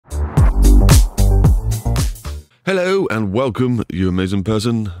Hello and welcome, you amazing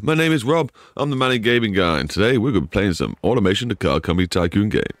person. My name is Rob, I'm the ManicGamingGuy, and today we're going to be playing some Automation to Car Company Tycoon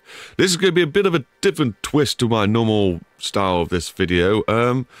game. This is going to be a bit of a different twist to my normal style of this video.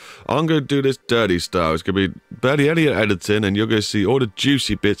 I'm going to do this dirty style. It's going to be barely any editing, and you're going to see all the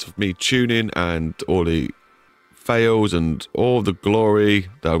juicy bits of me tuning and all the fails and all the glory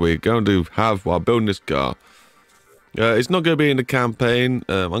that we're going to have while building this car. It's not going to be in the campaign.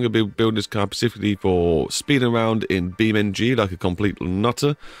 I'm going to be building this car specifically for speeding around in beamng like a complete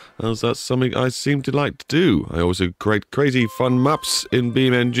nutter, as that's something I seem to like to do. I also create crazy fun maps in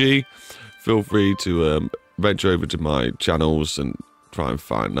beamng. Feel free to venture over to my channels and try and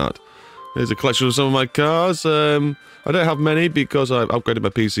find that. Here's a collection of some of my cars. I don't have many because I've upgraded my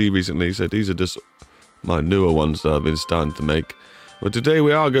PC recently, so these are just my newer ones that I've been starting to make. But today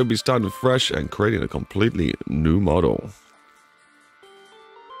we are going to be starting fresh and creating a completely new model.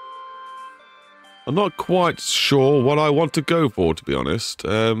 I'm not quite sure what I want to go for, to be honest.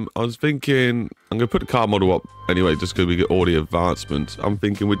 I was thinking, I'm going to put the car model up anyway, just because we get all the advancements. I'm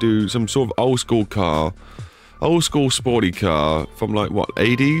thinking we do some sort of old school car, old school sporty car from like, what,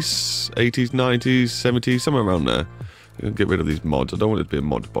 80s, 90s, 70s, somewhere around there. I'm going to get rid of these mods. I don't want it to be a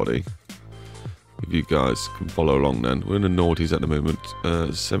mod body. If you guys can follow along then. We're in the noughties at the moment.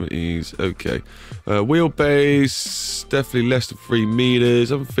 70s, okay. Wheelbase, definitely less than 3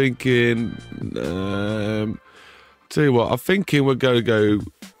 meters. I'm thinking, tell you what, I'm thinking we're going to go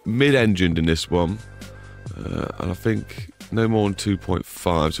mid-engined in this one. And I think no more than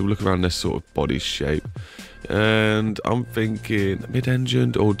 2.5. So we'll look around this sort of body shape. And I'm thinking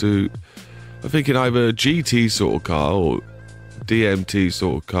mid-engined or I'm thinking either GT sort of car or DMT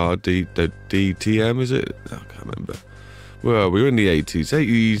sort of car, DTM, is it? I can't remember. Well, we were in the 80s.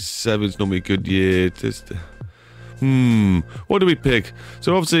 87's normally a good year. What do we pick?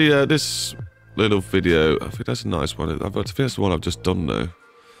 So obviously, this little video, I think that's a nice one. I think that's the one I've just done though.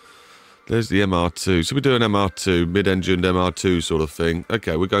 There's the MR2. So we're doing MR2, mid-engined MR2 sort of thing.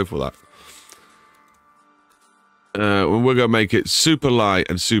 Okay, we'll go for that. We're going to make it super light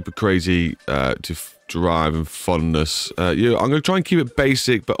and super crazy to drive and funness. I'm going to try and keep it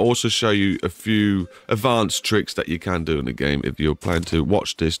basic, but also show you a few advanced tricks that you can do in the game if you're planning to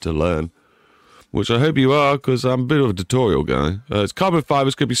watch this to learn. Which I hope you are, because I'm a bit of a tutorial guy. It's carbon fiber.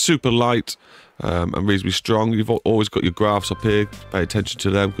 It's going to be super light and reasonably strong. You've always got your graphs up here. Pay attention to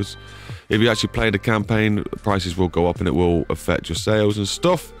them, because if you actually play the campaign, prices will go up and it will affect your sales and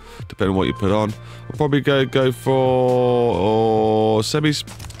stuff, depending on what you put on. I'll probably go for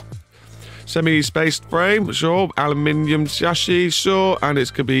semi-spaced frame, sure. Aluminium chassis, sure. And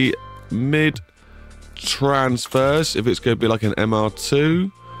it's going to be mid-transverse, if it's going to be like an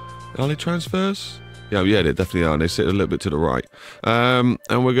MR2. Are they transverse? Yeah, they definitely are. They sit a little bit to the right. And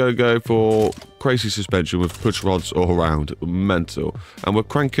we're going to go for crazy suspension with push rods all around. Mental. And we're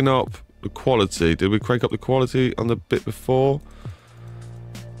cranking up the quality. Did we crank up the quality on the bit before?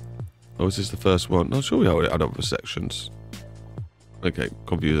 Or is this the first one? Not sure we had other sections. Okay,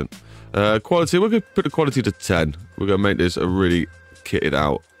 confusing. Quality, we're going to put the quality to 10. We're going to make this a really kitted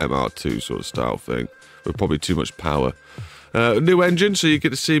out MR2 sort of style thing with probably too much power. New engine, so you get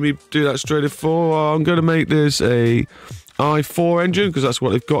to see me do that straight at 4. I'm going to make this a i4 engine because that's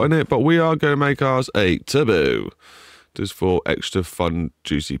what they've got in it, but we are going to make ours a turbo just for extra fun,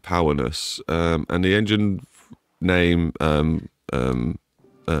 juicy powerness. And the engine name,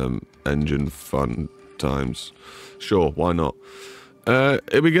 engine fun times. Sure, why not?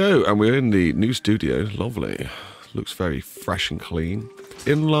 Here we go, and we're in the new studio. Lovely. Looks very fresh and clean.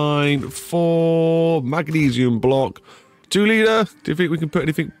 Inline 4 magnesium block. 2 litre. Do you think we can put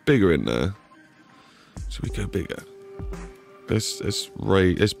anything bigger in there? Should we go bigger? Let's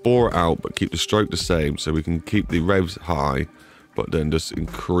bore it out, but keep the stroke the same, so we can keep the revs high, but then just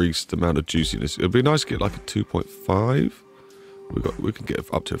increase the amount of juiciness. It'd be nice to get like a 2.5. We can get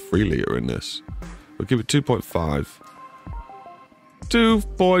up to a 3 litre in this. We'll give it 2.5.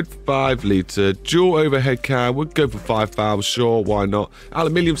 2.5 litre dual overhead cam. We'll go for 5 valves, sure, why not?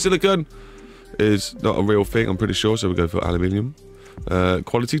 Aluminium silicon is not a real thing, I'm pretty sure, so we'll go for aluminium.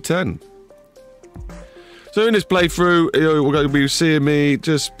 Quality 10. So in this playthrough, we're going to be seeing me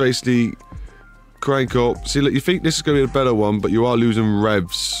just basically crank up. See, look, you think this is going to be a better one, but you are losing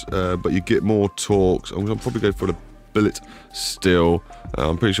revs, but you get more torque. So I'm going to probably go for the billet still.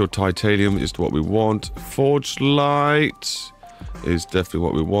 I'm pretty sure titanium is what we want. Forged light is definitely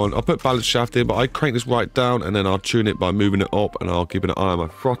what we want. I'll put balance shaft in, but I crank this right down and then I'll tune it by moving it up, and I'll keep an eye on my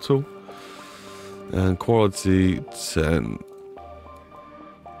throttle. And quality 10.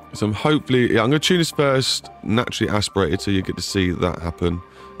 So I'm hopefully, I'm going to tune this first, naturally aspirated, so you get to see that happen.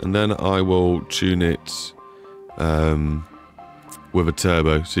 And then I will tune it with a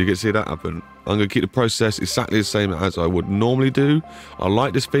turbo. So you can see that happen. I'm going to keep the process exactly the same as I would normally do. I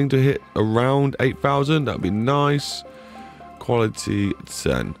like this thing to hit around 8,000. That would be nice. Quality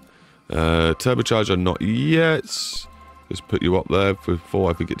 10. Turbocharger, not yet. Just put you up there before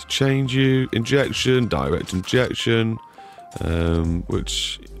I forget to change you. Injection, direct injection,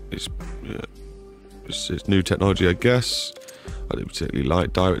 which is it's new technology, I guess. I don't particularly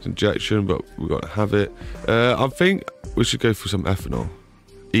like direct injection, but we've got to have it. I think we should go for some ethanol.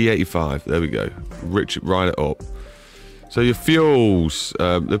 E85, there we go. Ride it up. So your fuels,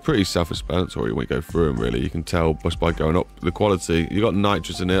 they're pretty self-explanatory when we go through them, really. You can tell just by going up the quality. You got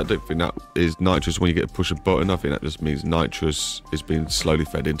nitrous in it. I don't think that is nitrous when you get to push a button. I think that just means nitrous is being slowly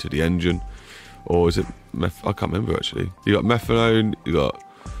fed into the engine. Or is it I can't remember, actually. You got methanol, you got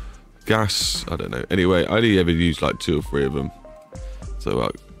gas, I don't know. Anyway, I only ever used like 2 or 3 of them.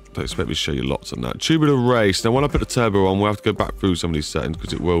 So don't expect me to show you lots on that. Tubular race. Now, when I put the turbo on, we'll have to go back through some of these settings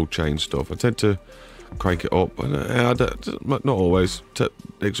because it will change stuff. I tend to crank it up. Not always. The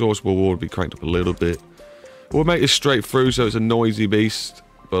exhaust will be cranked up a little bit. We'll make this straight through so it's a noisy beast.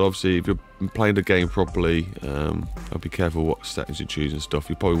 But obviously, if you're playing the game properly, I'll be careful what settings you choose and stuff.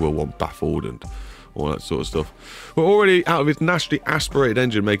 You probably will want baffled and all that sort of stuff. We're already out of its naturally aspirated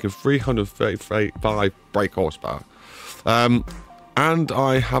engine, making 335 brake horsepower. And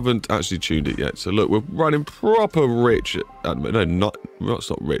I haven't actually tuned it yet. So look, we're running proper rich. No, it's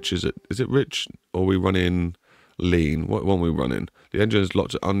not rich, is it? Is it rich? Or are we running lean? What one are we running? The engine has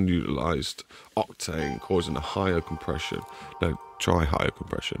lots of unutilized octane, causing a higher compression. No, try higher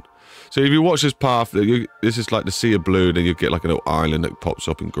compression. So if you watch this path, this is like the sea of blue, then you get like a little island that pops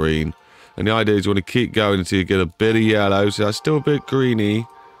up in green. And the idea is you want to keep going until you get a bit of yellow. So that's still a bit greeny.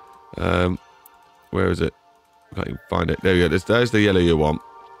 Where is it? I can't even find it. There we go. There's the yellow you want.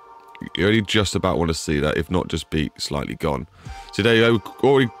 You only just about want to see that, if not just be slightly gone. So there you go. We've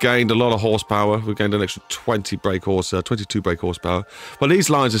already gained a lot of horsepower. We've gained an extra 22 brake horsepower. But these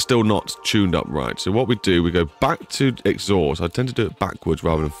lines are still not tuned up right. So what we do, we go back to exhaust. I tend to do it backwards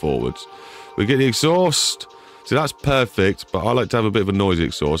rather than forwards. We get the exhaust. So that's perfect, but I like to have a bit of a noisy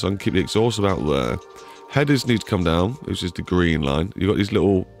exhaust. I can keep the exhaust about there. Headers need to come down, which is the green line. You've got these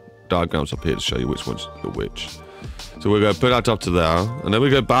little diagrams up here to show you which one's which. So we're going to put that up to there, and then we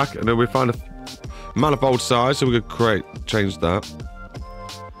go back, and then we find a manifold size, so we're going to change that,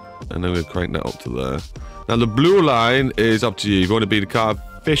 and then we're going to crank that up to there. Now the blue line is up to you. If you want to be the car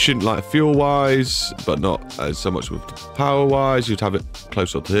efficient, like fuel-wise, but not so much with power-wise, you'd have it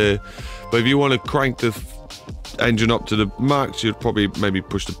close up to here. But if you want to crank the engine up to the max, you'd probably maybe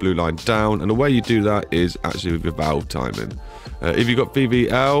push the blue line down, and the way you do that is actually with your valve timing. If you've got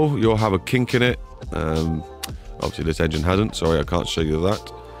VVL, you'll have a kink in it. Obviously this engine hasn't, sorry I can't show you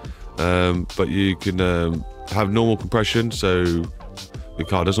that. But you can have normal compression, so the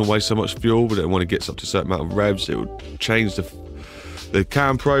car doesn't waste so much fuel, but then when it gets up to a certain amount of revs, it will change the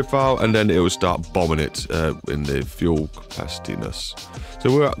cam profile, and then it will start bombing it in the fuel capacityness.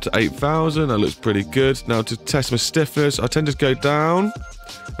 So we're up to 8,000, that looks pretty good. Now to test my stiffness, I tend to go down,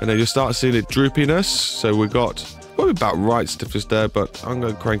 and then you'll start seeing it droopiness. So we've got probably about right stiffness there, but I'm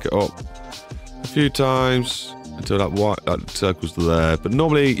going to crank it up a few times until that circle's there. But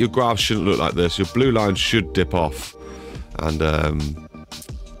normally your graph shouldn't look like this. Your blue line should dip off, and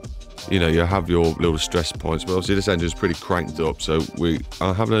you know, you have your little stress points. But obviously this engine is pretty cranked up, so we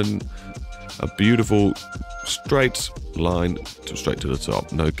are having a beautiful straight line straight to the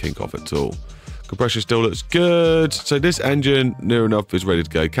top, no kink off at all. Compression still looks good. So this engine near enough is ready to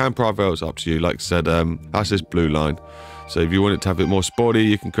go. Cam profile is up to you. Like I said, that's this blue line. So if you want it to have a bit more sporty,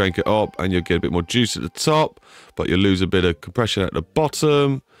 you can crank it up and you'll get a bit more juice at the top, but you'll lose a bit of compression at the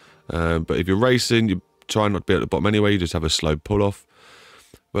bottom. But if you're racing, you try not to be at the bottom anyway. You just have a slow pull off.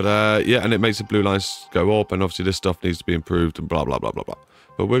 But yeah, and it makes the blue lines go up, and obviously this stuff needs to be improved and blah, blah, blah, blah, blah.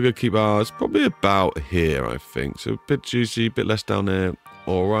 But we're going to keep ours probably about here, I think. So a bit juicy, a bit less down there.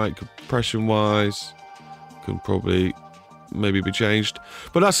 All right, compression-wise, can probably maybe be changed.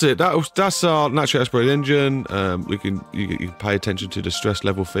 But that's it. That's our naturally aspirated engine. You can pay attention to the stress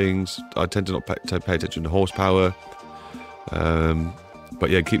level things. I tend to not pay attention to horsepower. But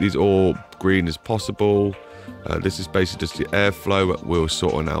yeah, keep these all green as possible. This is basically just the airflow that we're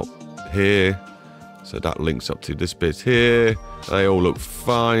sorting out here. So that links up to this bit here. They all look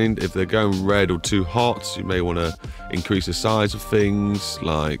fine. If they're going red or too hot, you may want to increase the size of things.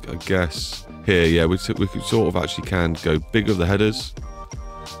 Like, I guess, here, yeah, we could sort of actually can go bigger the headers.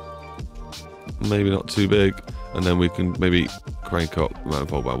 Maybe not too big. And then we can maybe crank up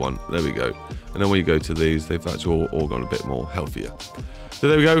manifold by one. There we go. And then when you go to these, they've actually all gone a bit more healthier. So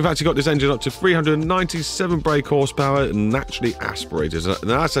there we go, we've actually got this engine up to 397 brake horsepower and naturally aspirated. And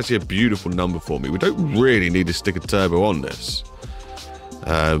that's actually a beautiful number for me. We don't really need to stick a turbo on this.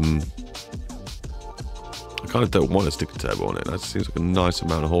 I kind of don't want to stick a turbo on it. That seems like a nice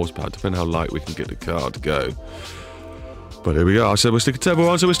amount of horsepower, depending how light we can get the car to go. But here we go. I said we'll stick a turbo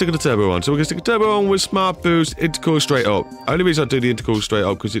on, so we're sticking a turbo on. So we're going to stick a turbo on with smart boost, intercooler straight up. Only reason I do the intercooler straight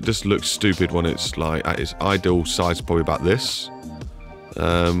up because it just looks stupid when it's like at its ideal size, probably about this.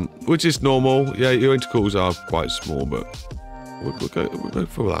 Which is normal. Yeah, your intercoolers are quite small, but we'll go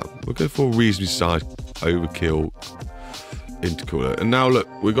for that. We'll go for a reasonably sized overkill intercooler. And now look,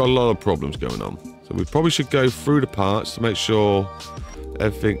 we've got a lot of problems going on. So we probably should go through the parts to make sure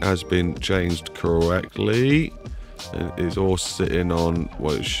everything has been changed correctly. And it's all sitting on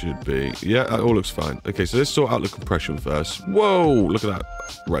what it should be. Yeah, that all looks fine. Okay, so let's sort out the compression first. Whoa, look at that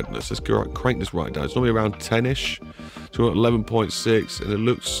redness. Let's go crank this right down. It's normally around 10-ish. So we're at 11.6, and it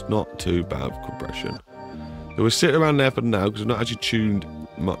looks not too bad for compression. So we're sitting around there for now because we've not actually tuned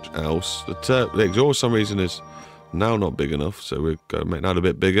much else. The exhaust, for some reason, is now not big enough. So we're going to make that a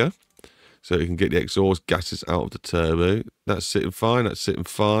bit bigger so we can get the exhaust gases out of the turbo. That's sitting fine. That's sitting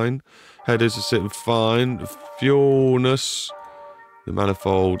fine. Headers are sitting fine. The fuelness, the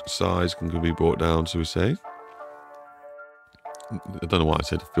manifold size can be brought down, so we say. I don't know why I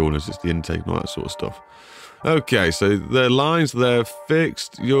said the fuelness, it's the intake and all that sort of stuff. Okay, so the lines there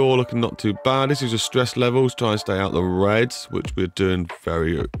fixed. You're looking not too bad. This is your stress levels. Try and stay out the reds, which we're doing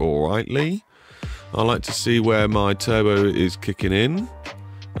very alrightly. I like to see where my turbo is kicking in.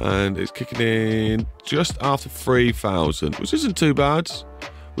 And it's kicking in just after 3,000, which isn't too bad.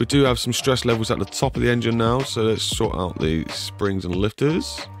 We do have some stress levels at the top of the engine now, so let's sort out the springs and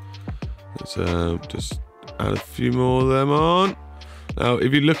lifters. Let's just add a few more of them on. Now,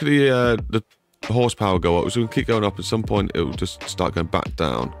 if you look at the horsepower go up, so we can keep going up. At some point, it will just start going back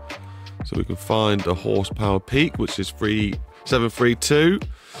down. So we can find the horsepower peak, which is 732.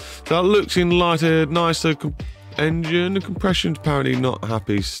 So that looks in like a nicer engine. The compression's apparently not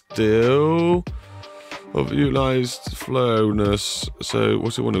happy still. Of utilized flowness. So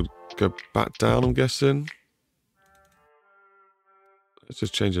what's it want to go back down, I'm guessing? It's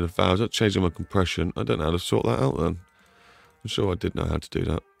just changing the valves, not changing my compression. I don't know how to sort that out then. I'm sure I did know how to do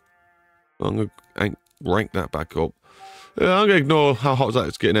that. I'm going to rank that back up. Yeah, I'm going to ignore how hot that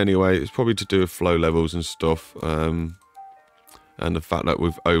it's getting anyway. It's probably to do with flow levels and stuff. And the fact that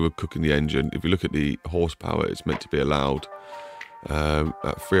we're overcooking the engine. If you look at the horsepower, it's meant to be allowed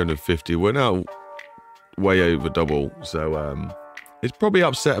at 350. We're now way over double, so it's probably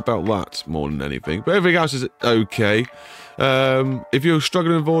upset about that more than anything, but everything else is okay. If you're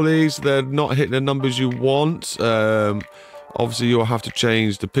struggling with all these, they're not hitting the numbers you want. Obviously you'll have to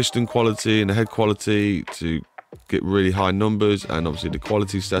change the piston quality and the head quality to get really high numbers, and obviously the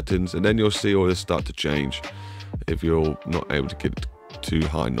quality settings, and then you'll see all this start to change if you're not able to get too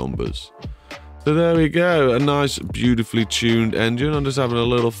high numbers. So there we go, a nice beautifully tuned engine. I'm just having a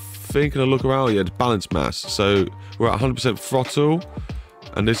little think and a look around. Yeah, it's balance mass. So we're at 100% throttle,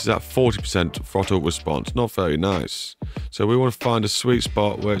 and this is at 40% throttle response. Not very nice. So we want to find a sweet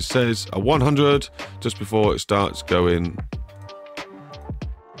spot where it says a 100 just before it starts going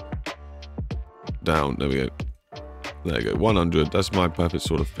down. There we go. There you go, 100. That's my perfect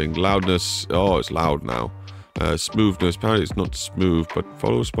sort of thing. Loudness. Oh, it's loud now. Smoothness. Apparently it's not smooth, but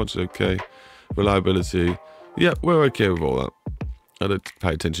throttle response is okay. Reliability. Yeah, we're okay with all that. I don't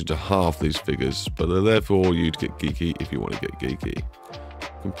pay attention to half these figures, but they're there for you to get geeky if you want to get geeky.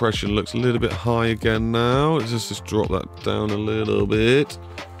 Compression looks a little bit high again now. Let's just drop that down a little bit.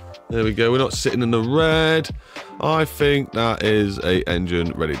 There we go. We're not sitting in the red. I think that is a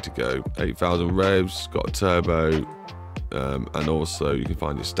engine ready to go. 8,000 revs, got a turbo, and also you can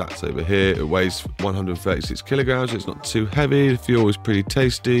find your stats over here. It weighs 136 kilograms. It's not too heavy. The fuel is pretty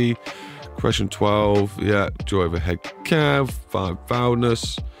tasty. Compression 12, yeah, dual overhead cab, 5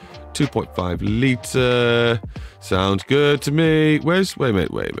 valveness, 2.5 litre. Sounds good to me. Wait a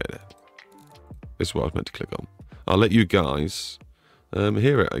minute. This is what I was meant to click on. I'll let you guys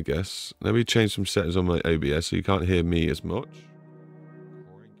hear it, I guess. Let me change some settings on my OBS so you can't hear me as much.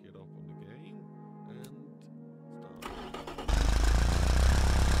 Crank it up on the game and start.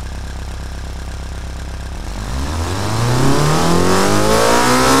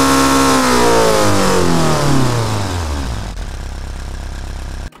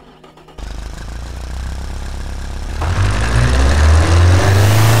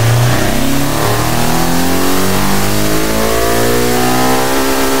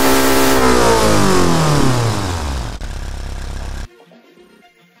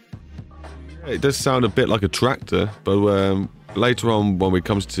 It does sound a bit like a tractor, but later on, when it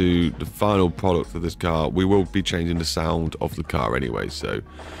comes to the final product of this car, we will be changing the sound of the car anyway, so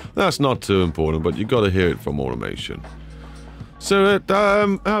that's not too important, but you got to hear it from automation. So,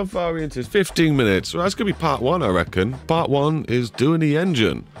 how far are we into this? 15 minutes. Well, that's going to be part 1, I reckon. Part 1 is doing the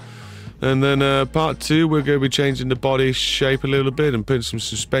engine. And then part 2, we're going to be changing the body shape a little bit and putting some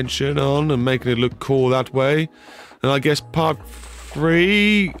suspension on and making it look cool that way. And I guess part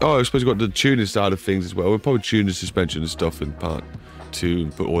 3... Oh, I suppose we've got the tuning side of things as well. We'll probably tune the suspension and stuff in part 2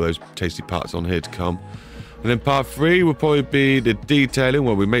 and put all those tasty parts on here to come. And then part 3 will probably be the detailing,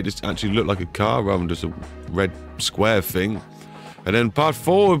 where we make this actually look like a car rather than just a red square thing. And then part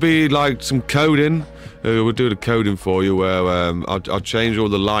 4 will be like some coding. We'll do the coding for you, where I'll change all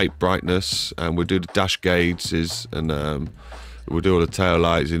the light brightness, and we'll do the dash gauges, and we'll do all the tail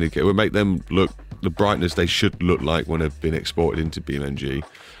lights, and we'll make them look the brightness they should look like when they've been exported into beamng.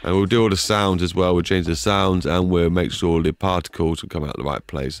 And we'll do all the sounds as well. We'll change the sounds, and we'll make sure the particles will come out the right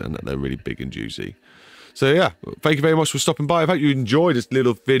place and that they're really big and juicy. So yeah, thank you very much for stopping by. I hope you enjoyed this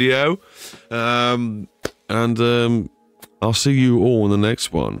little video, I'll see you all in the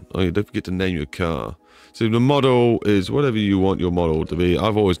next one. Oh, don't forget to name your car. So the model is whatever you want your model to be.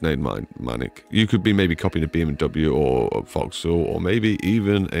 I've always named mine Manic. You could be maybe copying a BMW or a Vauxhall, or maybe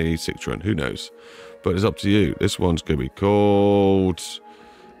even a Citroen. Who knows? But it's up to you. This one's going to be called...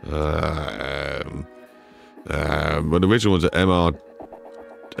 well, the original one's an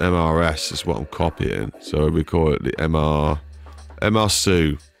MRS is what I'm copying. So we call it the MR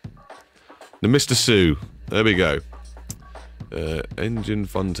Sue. The Mr. Sue. There we go. Engine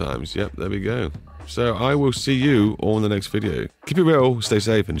fun times. Yep, there we go. So I will see you all in the next video. Keep it real, stay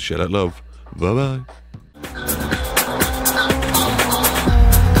safe, and share that love. Bye bye.